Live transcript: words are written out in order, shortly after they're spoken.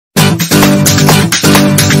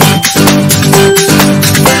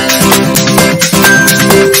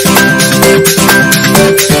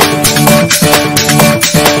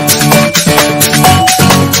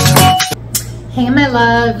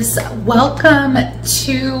Welcome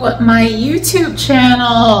to my YouTube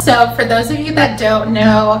channel. So for those of you that don't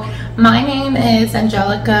know, my name is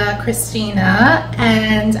Angelica Christina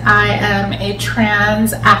and I am a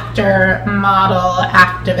trans actor, model,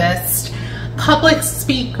 activist, public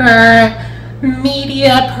speaker,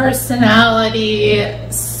 media personality,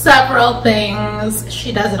 several things.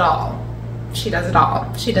 She does it all. She does it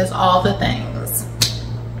all. She does all the things.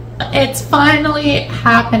 It's finally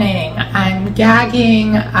happening. I'm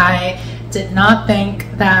gagging. I did not think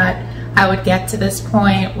that I would get to this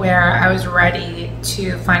point where I was ready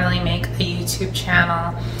to finally make a YouTube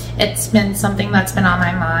channel. It's been something that's been on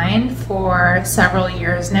my mind for several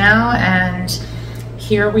years now, and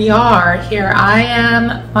here we are. Here I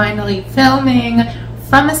am finally filming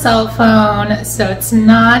from a cell phone, so it's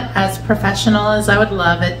not as professional as I would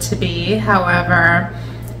love it to be. However,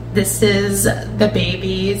 this is the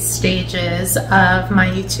baby stages of my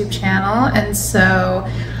YouTube channel, and so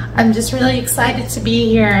I'm just really excited to be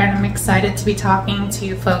here, and I'm excited to be talking to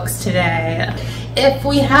you folks today. If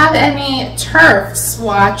we have any TERFs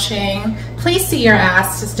watching, please see your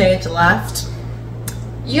ass to stage left.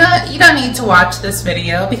 You don't need to watch this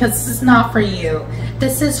video because this is not for you.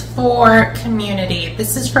 This is for community.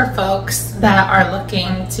 This is for folks that are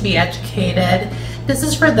looking to be educated. This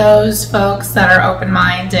is for those folks that are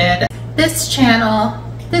open-minded. This channel,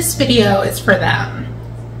 this video is for them.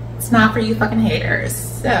 It's not for you fucking haters.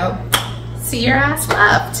 So, see your ass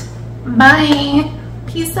left. Bye.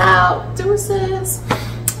 Peace out. Deuces.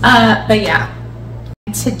 But yeah.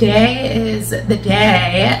 Today is the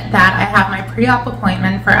day that I have my pre-op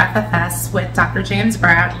appointment for FFS with Dr. James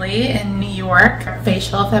Bradley in New York.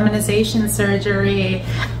 Facial feminization surgery.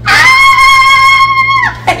 Ah!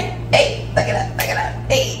 Hey, look at that, look at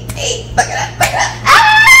that. Hey, look at that, look at that.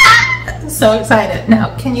 Ah! I'm so excited.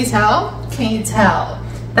 Now, can you tell? Can you tell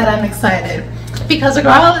that I'm excited? Because a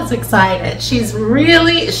girl is excited. She's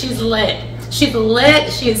lit. She's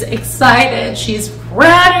lit, she's excited, she's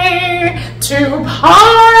ready to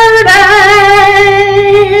party!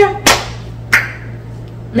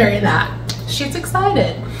 Very that. She's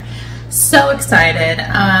excited. So excited.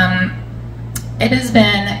 It has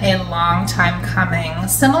been a long time coming.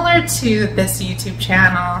 Similar to this YouTube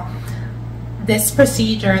channel, this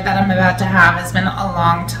procedure that I'm about to have has been a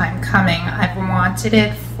long time coming. I've wanted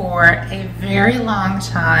it for a very long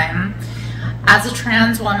time. As a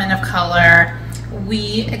trans woman of color,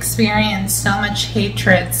 we experience so much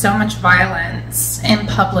hatred, so much violence in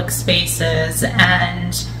public spaces,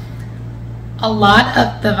 and a lot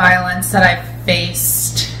of the violence that I've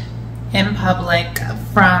faced in public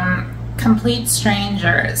from complete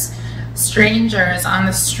strangers on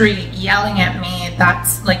the street yelling at me,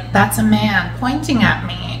 that's a man, pointing at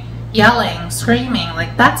me, yelling, screaming,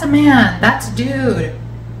 like, that's a man, that's a dude,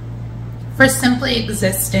 for simply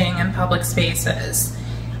existing in public spaces.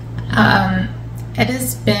 It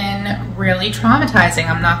has been really traumatizing,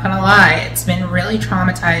 I'm not gonna lie. It's been really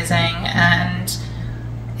traumatizing, and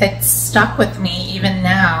it's stuck with me even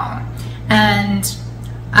now. And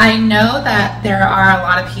I know that there are a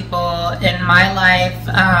lot of people in my life,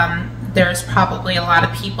 there's probably a lot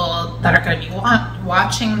of people that are going to be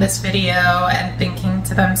watching this video and thinking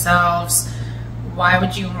to themselves, why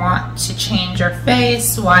would you want to change your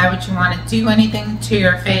face? Why would you want to do anything to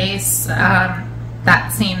your face?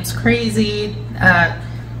 That seems crazy.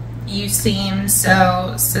 You seem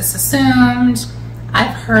so cis-assumed.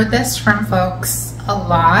 I've heard this from folks a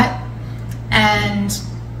lot, and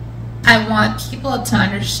I want people to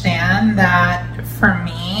understand that for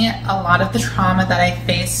me, a lot of the trauma that I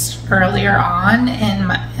faced earlier on in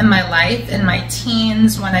my life, in my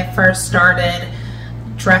teens, when I first started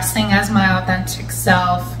dressing as my authentic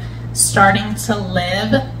self, starting to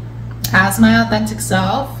live as my authentic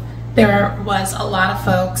self, there was a lot of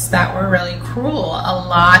folks that were really cruel, a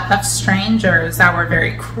lot of strangers that were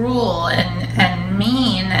very cruel and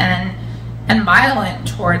mean and violent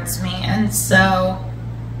towards me. And so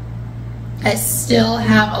I still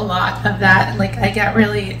have a lot of that. Like, I get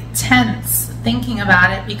really tense thinking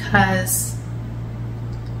about it because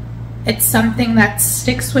it's something that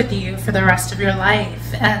sticks with you for the rest of your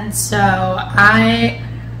life. And so I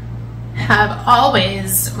have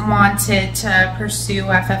always wanted to pursue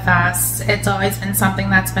FFS. It's always been something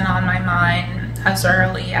that's been on my mind as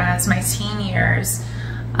early as my teen years.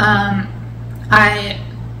 I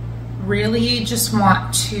really just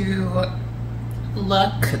want to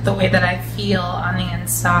look the way that I feel on the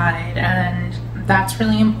inside, and that's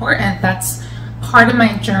really important. That's part of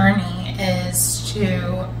my journey, is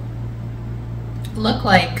to look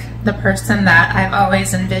like the person that I've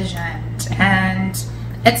always envisioned. And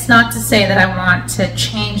it's not to say that I want to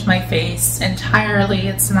change my face entirely.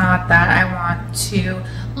 It's not that I want to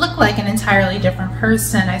look like an entirely different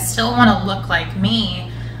person. I still want to look like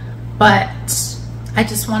me, but I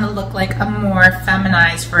just want to look like a more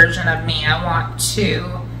feminized version of me. I want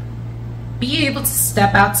to be able to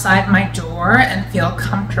step outside my door and feel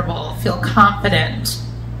comfortable, feel confident.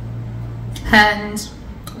 And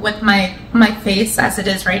with my face as it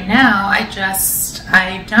is right now, I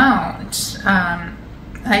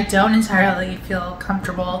don't entirely feel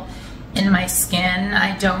comfortable in my skin.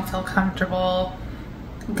 I don't feel comfortable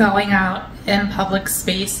going out in public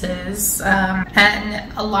spaces,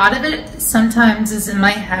 and a lot of it sometimes is in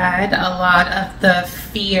my head. A lot of the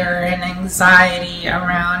fear and anxiety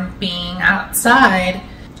around being outside,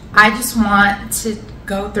 I just want to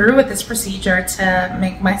go through with this procedure to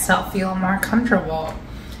make myself feel more comfortable.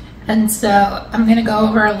 And so I'm going to go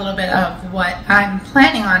over a little bit of what I'm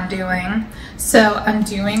planning on doing. So I'm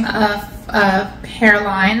doing a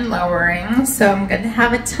hairline lowering. So I'm going to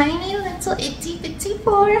have a tiny little itty bitty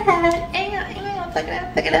forehead. Hang on, look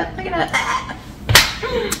it up.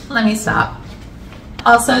 Let me stop.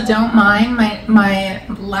 Also, don't mind my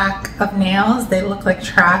lack of nails. They look like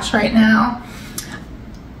trash right now.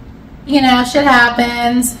 You know, shit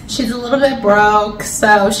happens. She's a little bit broke,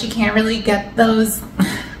 so she can't really get those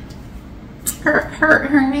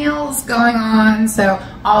her nails going on. So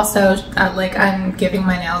also like I'm giving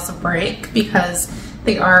my nails a break because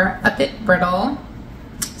they are a bit brittle.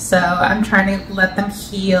 So I'm trying to let them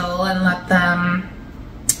heal and let them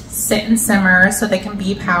sit and simmer so they can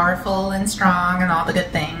be powerful and strong and all the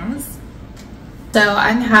good things. So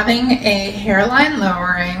I'm having a hairline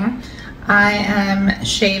lowering. I am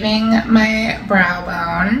shaving my brow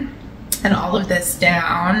bone and all of this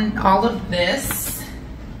down, all of this.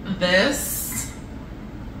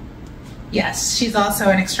 Yes, she's also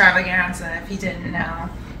an extravaganza if you didn't know.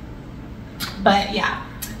 But yeah,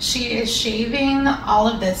 she is shaving all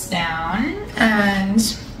of this down, and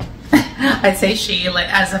I say she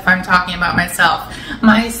as if I'm talking about myself.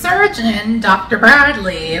 My surgeon, Dr.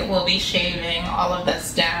 Bradley, will be shaving all of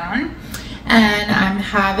this down, and I'm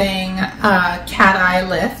having a cat eye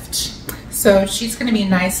lift. So she's going to be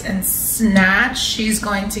nice and snatched. She's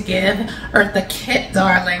going to give Eartha Kitt,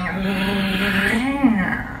 darling.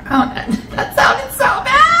 Oh, that sounded so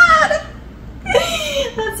bad.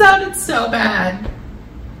 That sounded so bad.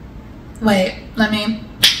 Wait,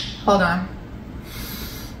 hold on.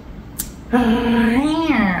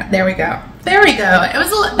 There we go. There we go. That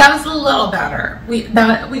was a little better. We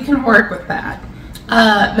can work with that.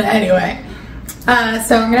 But anyway.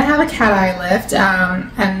 So I'm going to have a cat eye lift,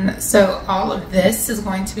 and so all of this is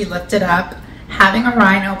going to be lifted up, having a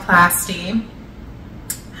rhinoplasty.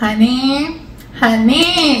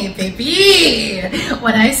 Honey, baby,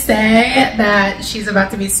 when I say that she's about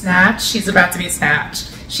to be snatched, she's about to be snatched.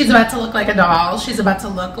 She's about to look like a doll. She's about to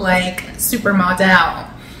look like supermodel,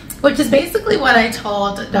 which is basically what I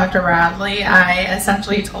told Dr. Bradley. I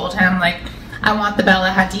essentially told him, like, I want the Bella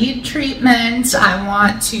Hadid treatment. I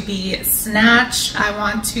want to be snatched. I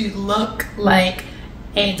want to look like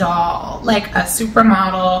a doll, like a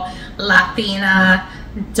supermodel Latina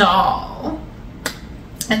doll.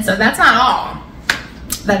 And so that's not all.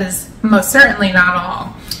 That is most certainly not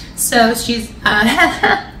all. So she's,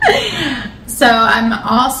 so I'm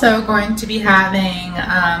also going to be having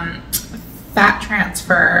fat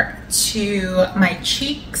transfer to my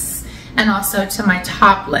cheeks and also to my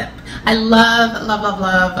top lip. I love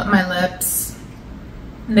my lips.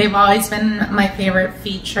 They've always been my favorite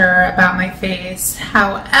feature about my face.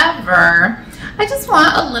 However, I just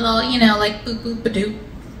want a little, you know, like boop boop ba-doop,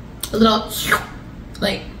 a little,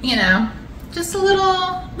 like, you know, just a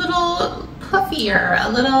little puffier, a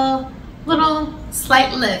little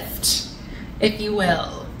slight lift, if you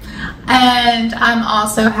will. And I'm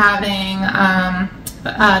also having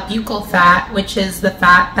buccal fat, which is the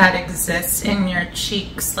fat that exists in your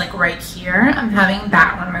cheeks, like right here. I'm having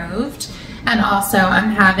that removed, and also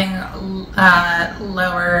I'm having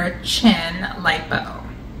lower chin lipo.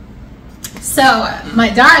 So my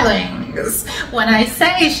darlings, when I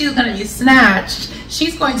say she's going to be snatched,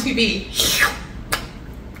 she's going to be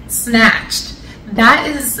snatched. That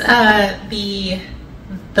is the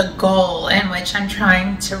goal in which I'm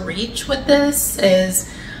trying to reach with this. Is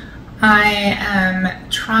I am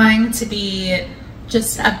trying to be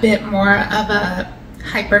just a bit more of a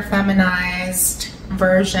hyper feminized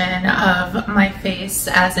version of my face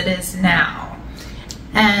as it is now.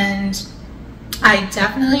 And I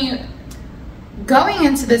definitely, going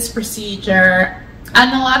into this procedure,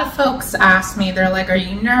 and a lot of folks ask me, they're like, are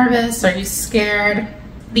you nervous? Are you scared?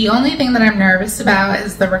 The only thing that I'm nervous about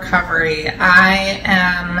is the recovery.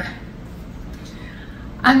 I'm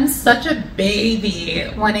such a baby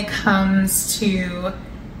when it comes to,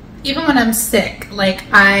 even when I'm sick, like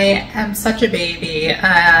I am such a baby.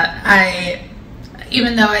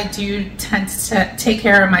 Even though I do tend to take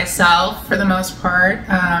care of myself for the most part,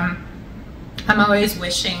 I'm always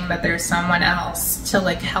wishing that there's someone else to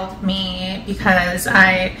like help me, because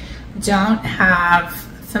I don't have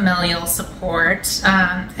familial support.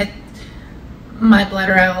 My blood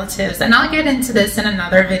relatives, and I'll get into this in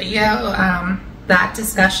another video, that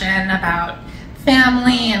discussion about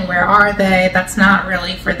family and where are they, that's not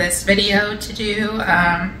really for this video to do.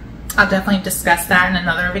 I'll definitely discuss that in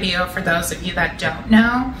another video for those of you that don't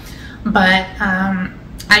know. But I'm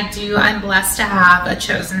blessed to have a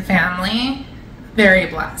chosen family, very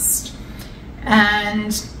blessed.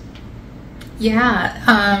 And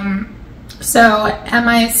yeah, so am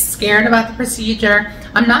I scared about the procedure?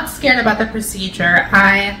 I'm not scared about the procedure.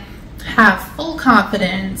 I have full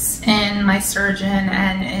confidence in my surgeon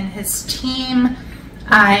and in his team.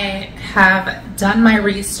 I have done my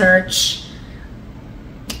research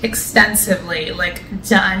extensively, like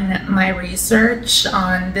done my research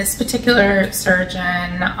on this particular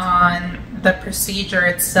surgeon, on the procedure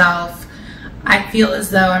itself. I feel as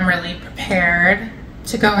though I'm really prepared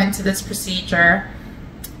to go into this procedure.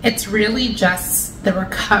 It's really just the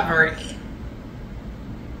recovery.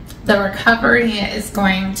 The recovery is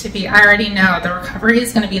going to be, I already know, the recovery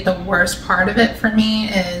is going to be the worst part of it for me,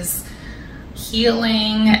 is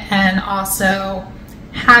healing and also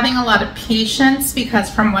having a lot of patience,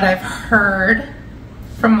 because from what I've heard,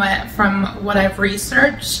 from what I've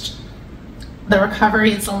researched, the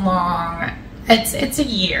recovery is it's a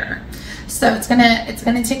year. So it's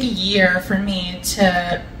gonna take a year for me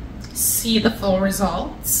to see the full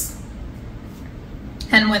results.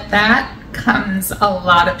 And with that comes a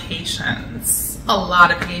lot of patience,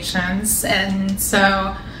 and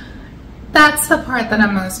so that's the part that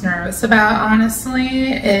I'm most nervous about,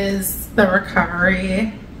 honestly, is the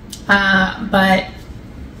recovery. But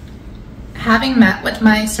having met with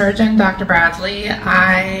my surgeon, Dr. Bradley,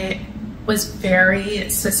 I was very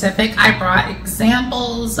specific. I brought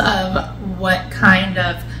examples of what kind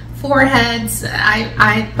of foreheads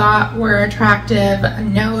I thought were attractive,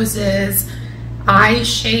 noses, eye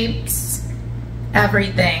shapes,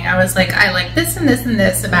 everything. I was like, I like this and this and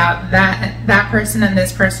this about that person and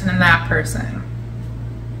this person and that person.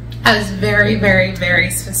 I was very, very,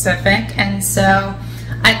 very specific, and so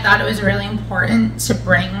I thought it was really important to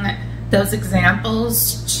bring those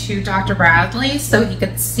examples to Dr. Bradley so he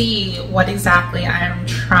could see what exactly I'm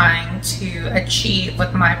trying to achieve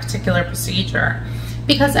with my particular procedure.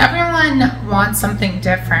 Because everyone wants something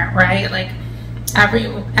different, right? Like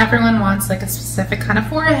everyone wants like a specific kind of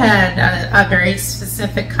forehead, a very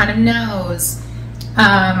specific kind of nose.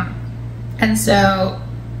 And so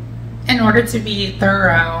in order to be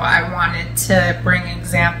thorough, I wanted to bring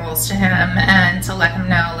examples to him and to let him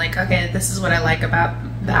know, like, okay, this is what I like about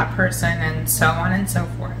that person, and so on and so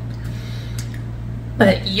forth.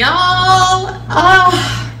 But y'all,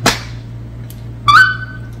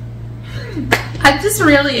 I'm just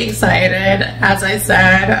really excited, as I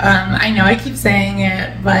said. I know I keep saying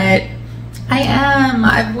it, but I am.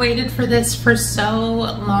 I've waited for this for so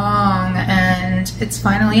long, and it's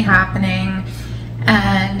finally happening.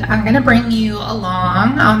 And I'm going to bring you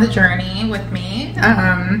along on the journey with me.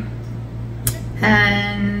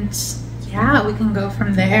 And yeah, we can go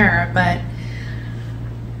from there. But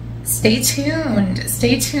stay tuned.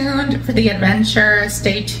 Stay tuned for the adventure.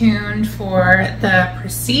 Stay tuned for the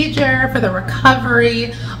procedure, for the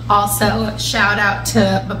recovery. Also, shout out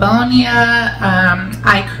to Babonia.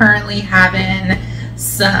 I currently have in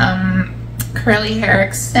some curly hair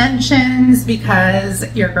extensions because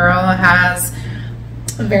your girl has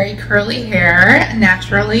very curly hair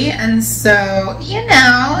naturally, and so, you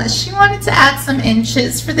know, she wanted to add some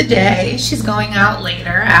inches for the day. She's going out later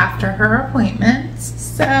after her appointments,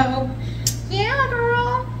 so yeah,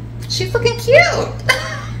 girl, she's looking cute.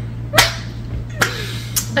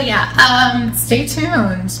 But yeah, stay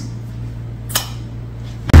tuned.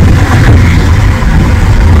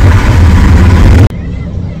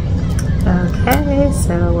 Okay,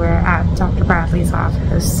 so we're at Dr. Bradley's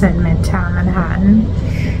office in Midtown Manhattan.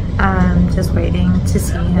 Just waiting to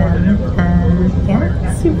see him, and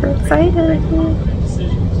yeah, super excited.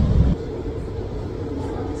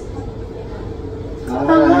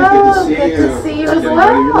 Hello, good to see you as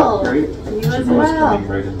well. You as well.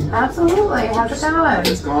 Absolutely. How's it going?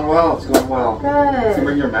 It's going well. It's going well. Good. You can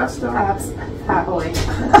bring your mask down. Happily.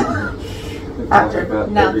 After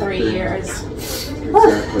now 3 years.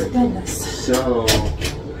 Exactly. Goodness. So,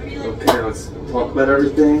 Okay, let's talk about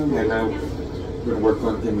everything. I know we're gonna work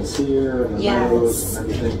on things here and the nose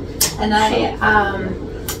and everything. And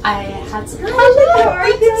I had some. Hello,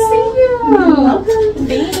 Good to see you. Welcome.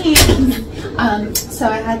 Thanks. So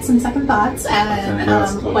I had some second thoughts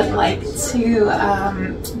and would like to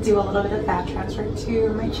do a little bit of fat transfer to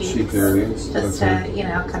my cheeks. Cheek areas. Just to,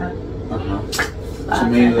 kind of. So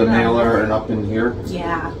maybe the malar and up in here?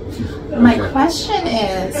 Yeah. My question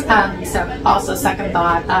is, so also second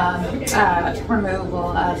thought,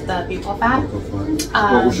 removal of the pupil fat.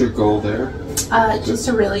 What was your goal there? Just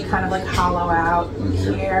to really kind of like hollow out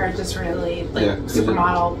here, just really like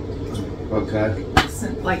supermodel. Okay.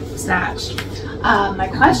 Like snatched. My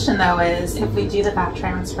question though is, if we do the fat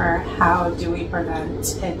transfer, how do we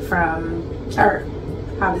prevent it from, or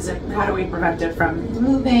how do we prevent it from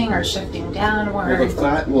moving or shifting downward? Well, the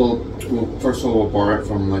fat will first of all, we'll bar it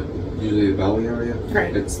from like usually the belly area.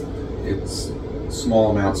 Right. It's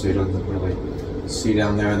small amounts so you don't really see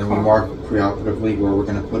down there, and then we mark preoperatively where we're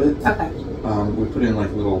going to put it. Okay. We put in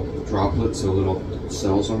like little droplets, so little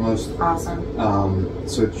cells almost. Awesome.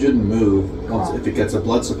 So it shouldn't move. Once if it gets a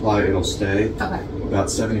blood supply, it'll stay. Okay. About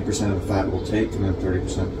 70% of the fat will take, and then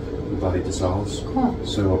 30% the body dissolves. Cool.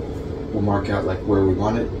 So we'll mark out like where we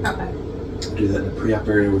want it. Okay. Do that in the pre-op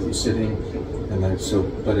area with you sitting, and then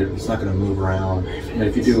but it's not going to move around. And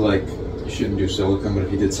if you do like, you shouldn't do silicone, but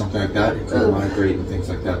if you did something like that, it could migrate and things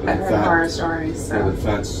like that. But I've heard horror stories. So. Yeah, the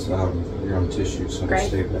fat's your own tissue, so it'll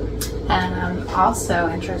stay there. And I'm also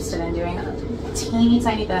interested in doing a teeny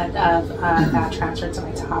tiny bit of fat transfer to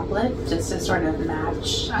my top lip, just to sort of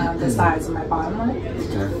match the size of my bottom lip.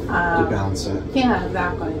 Okay. To balance it. Yeah,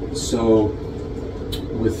 exactly. So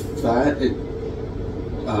with fat, it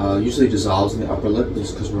usually dissolves in the upper lip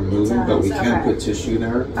just because we're moving, but we can put tissue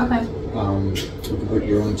there. Okay. You can put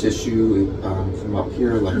your own tissue from up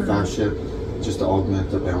here, like fascia, just to augment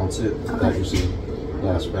to balance it. Okay. That usually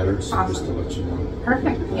lasts better, so just to let you know.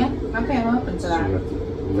 Perfect. Yeah. Okay, I'm open to that. So we have the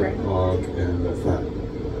lip log and the fat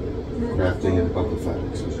grafting and buccal fat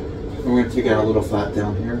excision. And we're going to take out a little fat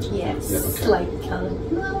down here. Yes. Yeah, okay. Like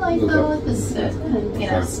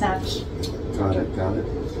the snatch. Got it.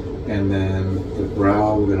 And then the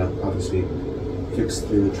brow, we're going to obviously fix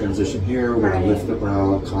the transition here. We're going to lift the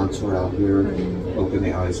brow, contour out here, open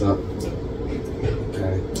the eyes up.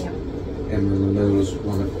 Okay. Yep. And then the nose,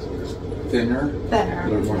 want it thinner, a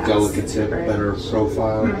little more delicate tip, better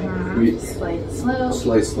profile. Slight slope.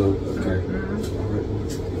 Slight slope. Okay. All right.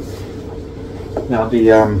 Now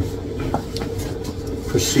the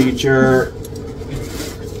procedure,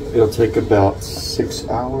 it'll take about 6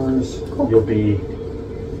 hours. Cool. You'll be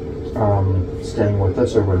staying with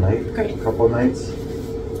us overnight. Great. A couple of nights.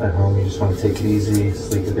 At home, you just want to take it easy,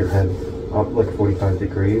 sleep with your head up like 45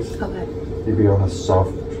 degrees. Okay. You'll be on a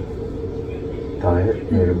soft diet.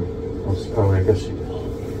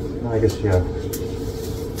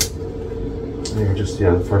 Maybe just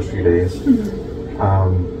the first few days.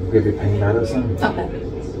 Give you pain medicine. Okay.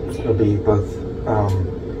 It'll be both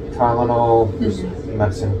Tylenol,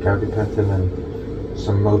 medicine, gabapentin, and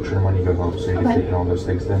some Motrin when you go home. So you're taking all those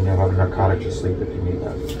things. Then you'll have a narcotic to sleep if you need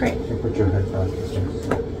that. Great. You can put your head back.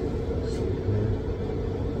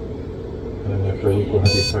 And then after a week, we'll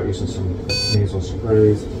have you start using some nasal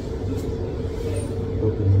sprays.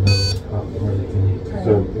 Open your nose up and everything.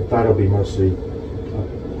 So that'll be mostly up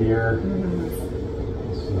here.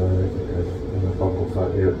 So, and the buccal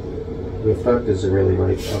fat here. The effect is really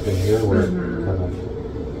right up in here where it kind of.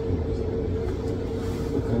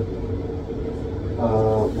 Okay.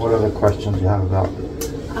 What other questions do you have about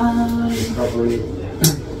recovery?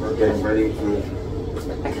 We're getting ready for.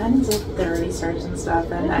 I kind of did the research and stuff,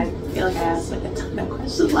 and I feel like I asked like a ton of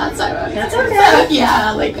questions last time. That's okay.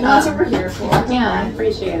 Yeah, like that's what we're here for. Yeah, I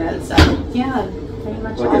appreciate it. So yeah, pretty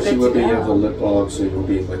much all I guess good you will to be go. have the lip log, so you'll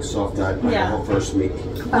be like soft diet by the whole first week.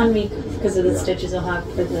 1 week because of the stitches I'll have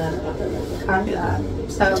for the upper lip. Copy that.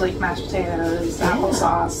 So like mashed potatoes,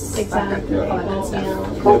 applesauce, exactly. all that good stuff. You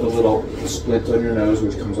have a little splint on your nose,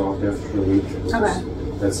 which comes off after a week.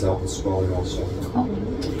 That's helping swelling also.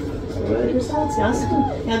 Results,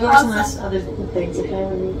 awesome. Yeah, there are some last other things,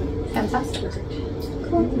 okay? Fantastic.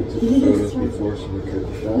 Cool. We took the photos before, so we could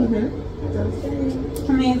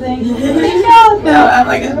Amazing. No, I'm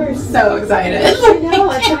like so excited. I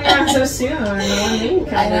know, it's coming around so soon. In 1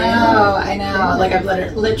 week. I know. Like I've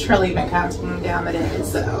literally been counting down the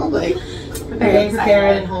days. So like, Very Getting prepared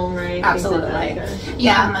excited. at home, right? Absolutely.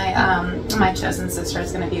 Yeah, my chosen sister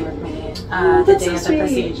is going to be with me the that's day so of the sweet.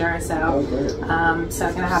 procedure. So, Oh, great. so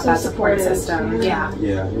I'm going to have So that support supportive. system. Yeah. Yeah,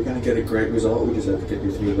 Yeah, you're going to get a great result. We just have to get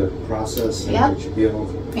you through the process and Yep. get you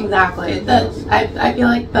healed. exactly. I feel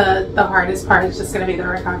like the hardest part is just going to be the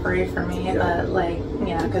recovery for me.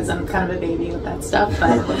 Yeah. Because I'm kind of a baby with that stuff.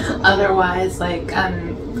 But otherwise, like, I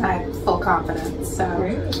have full confidence. So,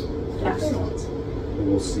 Great. yeah. Excellent.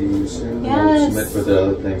 We'll see you soon. Yes. We'll submit for the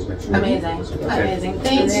other things next week. Amazing. Okay. Amazing.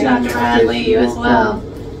 Thanks, Okay. Dr. Bradley. You as well.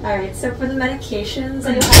 All right, so for the medications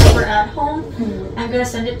that you have for at home, I'm going to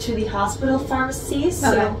send it to the hospital pharmacy.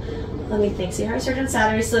 So Okay. let me think. So you have a surgery on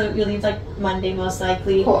Saturday, so you'll leave like Monday most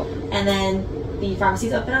likely. Cool. And then the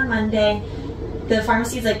pharmacy's open on Monday. The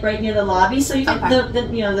pharmacy is like right near the lobby, so you can, Okay.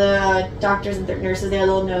 the doctors and nurses there,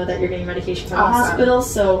 they'll know that you're getting medication from Awesome. the hospital.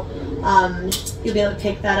 So you'll be able to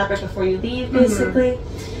pick that up right before you leave, basically.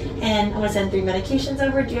 And I'm going to send 3 medications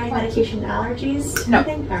over. Do you have any medication allergies? No.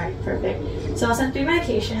 Anything? All right, perfect. So I'll send 3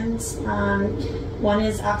 medications. One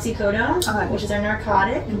is oxycodone, Okay. which is our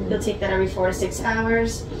narcotic. You'll take that every 4 to 6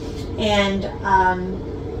 hours. And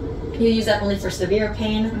you use that only for severe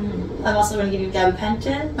pain. I'm also going to give you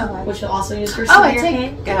gabapentin, Okay. which you'll also use for Oh, I severe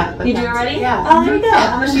pain. take gabapentin. You do already? Yeah. Oh, there you go. Yeah.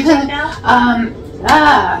 How much do you take now?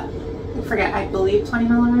 I forget. I believe 20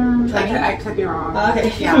 milligrams. 20? I could be wrong.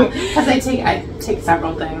 Okay. Yeah. Because I take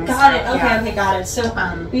several things. Got it. so, Okay, yeah. okay, got it.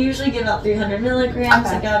 So we usually give about 300 milligrams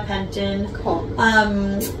Okay. of gabapentin. Cool.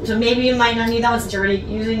 So maybe you might not need that one since you're already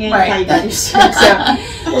using it. Right. Probably got used to it.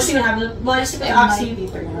 So we'll see what happens. Well, I just took It the might oxy. be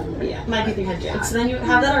 300. Yeah, it might be 300. Yeah. So then you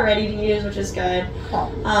have that already to use, which is good.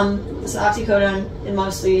 Cool. So oxycodone in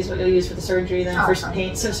mostly is what you'll use for the surgery, then for Awesome.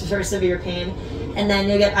 pain, so for severe pain. And then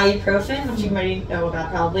you'll get ibuprofen, which you already know about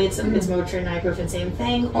probably. It's Motrin and ibuprofen, same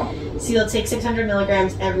thing. Cool. So you'll take 600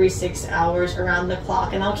 milligrams every 6 hours around the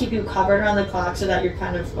clock, and that'll keep you covered around the clock so that you're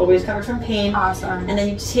kind of always covered from pain. Awesome. And then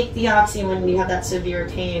you take the oxy when you have that severe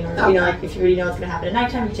pain, or you know, like if you already know it's going to happen at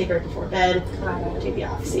nighttime, you take it right before bed. Got it. Take the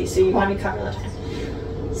oxy, so you want to be covered all the time.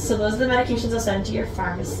 So those are the medications I'll send to your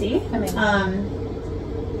pharmacy. Amazing.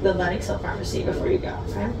 The Lenox pharmacy before you go.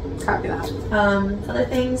 Okay. Copy that. Other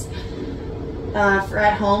things for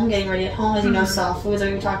at home, getting ready at home, as you know, soft foods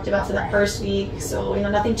like we talked about for the first week. So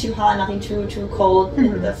nothing too hot, nothing too cold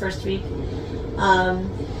in the first week.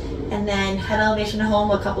 And then head elevation at home,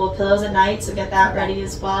 a couple of pillows at night, so get that ready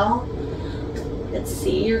as well. Let's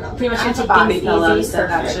see, you're pretty much gonna take body things pillows, easy. so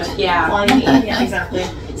that Perfect. should- yeah. All you need. Yeah, exactly.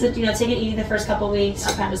 So take it easy the first couple of weeks.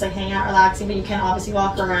 You kind of just like hang out, relaxing, but you can obviously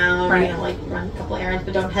walk around, Right. like run a couple errands,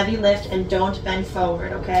 but don't heavy lift and don't bend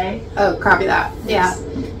forward. Okay. Oh, copy that. Yeah. Just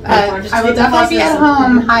I will take the definitely be at process.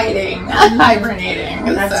 home hiding, hibernating.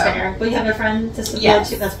 That's so. fair. But you have your friend to support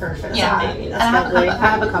Yes. you. That's perfect. That's Yeah, amazing. and That's I lovely.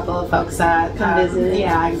 have a couple of folks that Come visit.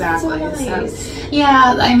 Yeah, exactly. So nice.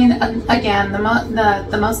 Yeah, I mean, again, the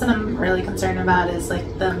most that I'm really concerned about is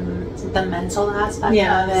like the mental aspect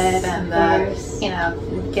Yes, of it and of course.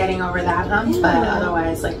 the getting over that hump. But Yeah.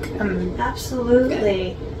 otherwise, like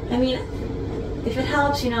Absolutely. I mean, if it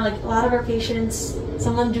helps, like a lot of our patients,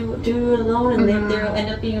 some of them do it alone, and they'll end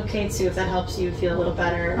up being okay too. If that helps you feel a little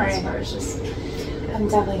better, Right. as far as just. I'm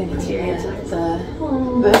definitely gonna need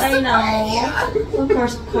Oh, this. I know.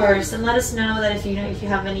 Of course. And let us know that if you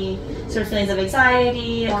have any sort of feelings of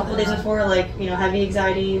anxiety a couple days before, like heavy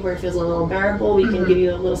anxiety where it feels a little unbearable, we can give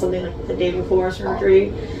you a little something like the day before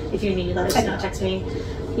surgery. If you need, let us know. Text me.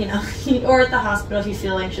 Or at the hospital if you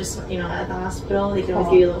feel anxious. At the hospital, they can always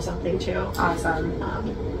give you a little something too. Awesome.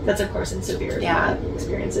 That's of course in severe Yeah.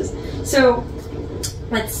 experiences. So.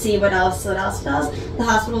 Let's see what else. The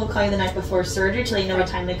hospital will call you the night before surgery to let you know what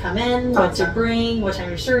time they come in, what to bring, what time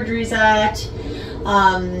your surgery's at,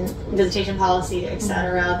 visitation policy,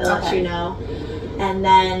 etc. They'll let you know. And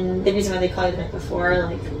then the reason why they call you the night before,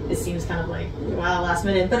 like it seems kind of like wow, last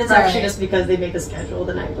minute, but it's actually just because they make the schedule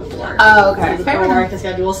the night before. Oh, okay. So Fair they'll enough. the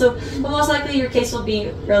schedule. So, but most likely your case will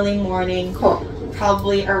be early morning. Cool.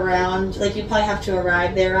 Probably around, like you probably have to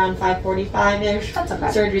arrive there around 5:45ish. That's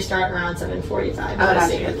okay. Surgery start around 7:45. I would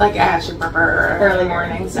actually like I actually prefer early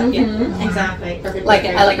morning. So Exactly. Perfect. Like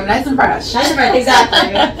I like them nice and fresh. Nice and fresh.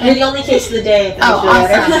 Exactly. You're the only case of the day. Oh,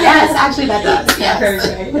 awesome. Yes, actually that does. Yes.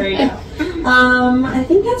 Perfect. There you go. I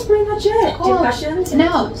think that's pretty much it. Cool. Do you have questions?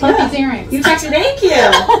 No, love these earrings. You texted. Thank you.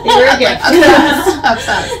 They were a gift.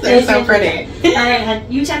 Obsessed. They're so pretty. All right,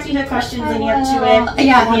 you text me the questions leading up to it.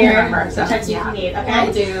 Yeah, I here. remember. So Text me if you need. Okay.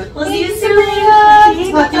 I'll do. We'll see you Thanks,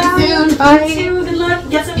 soon. Talk to you soon. Bye. Good luck.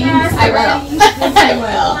 Get some rest. I will. Alright.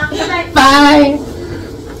 I will. Bye. Bye.